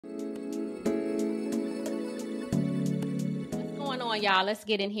on, y'all. Let's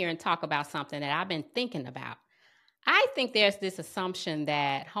get in here and talk about something that I've been thinking about. I think there's this assumption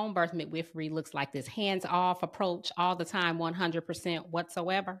that home birth midwifery looks like this hands-off approach all the time, 100%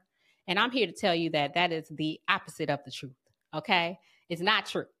 whatsoever. And I'm here to tell you that that is the opposite of the truth, okay? It's not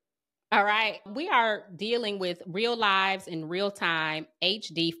true, all right? We are dealing with real lives in real time,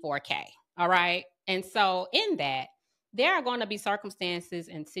 HD 4K, all right? And so in that, there are going to be circumstances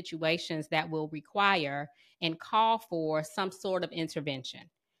and situations that will require and call for some sort of intervention,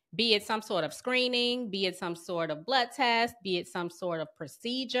 be it some sort of screening, be it some sort of blood test, be it some sort of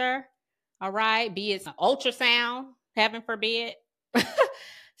procedure, all right, be it an ultrasound, heaven forbid.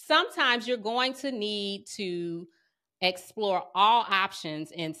 Sometimes you're going to need to explore all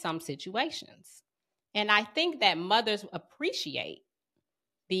options in some situations. And I think that mothers appreciate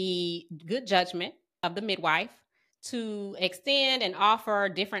the good judgment of the midwife to extend and offer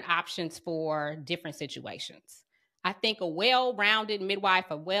different options for different situations. I think a well-rounded midwife,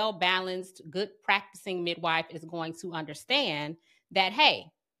 a well-balanced, good practicing midwife is going to understand that, hey,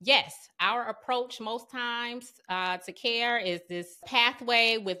 yes, our approach most times to care is this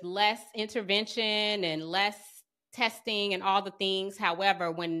pathway with less intervention and less testing and all the things.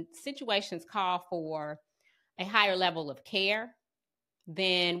 However, when situations call for a higher level of care,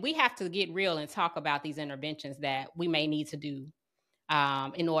 then we have to get real and talk about these interventions that we may need to do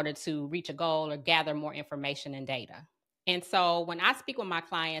in order to reach a goal or gather more information and data. And so when I speak with my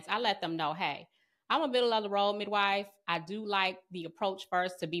clients, I let them know, hey, I'm a middle of the road midwife. I do like the approach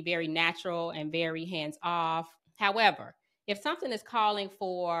first to be very natural and very hands-off. However, if something is calling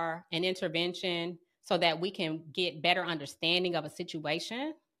for an intervention so that we can get better understanding of a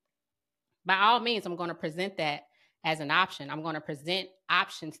situation, by all means, I'm going to present that as an option. I'm going to present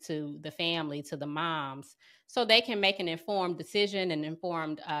options to the family, to the moms, so they can make an informed decision and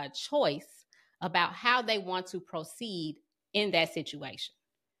informed choice about how they want to proceed in that situation.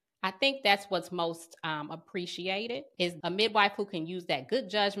 I think that's what's most appreciated is a midwife who can use that good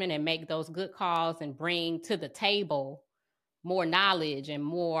judgment and make those good calls and bring to the table more knowledge and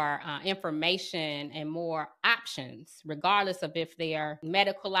more information and more options, regardless of if they are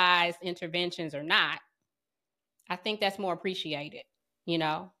medicalized interventions or not. I think that's more appreciated, you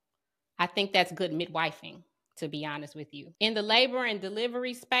know? I think that's good midwifing, to be honest with you. In the labor and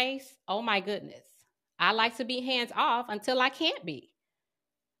delivery space, oh my goodness, I like to be hands off until I can't be.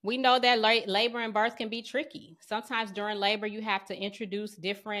 We know that labor and birth can be tricky. Sometimes during labor, you have to introduce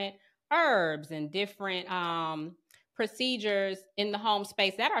different herbs and different procedures in the home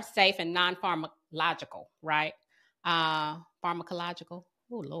space that are safe and non-pharmacological, right? Pharmacological.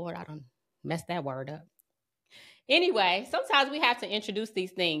 Oh, Lord, I don't mess that word up. Anyway, sometimes we have to introduce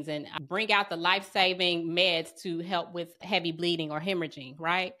these things and bring out the life-saving meds to help with heavy bleeding or hemorrhaging,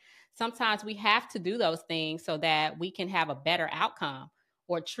 right? Sometimes we have to do those things so that we can have a better outcome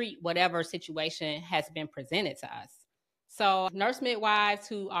or treat whatever situation has been presented to us. So nurse midwives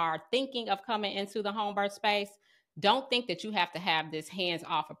who are thinking of coming into the home birth space, don't think that you have to have this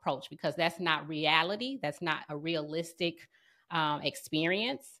hands-off approach, because that's not reality. That's not a realistic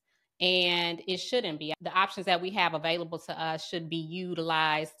experience. And it shouldn't be. The options that we have available to us should be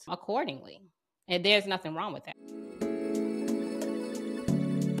utilized accordingly. And there's nothing wrong with that.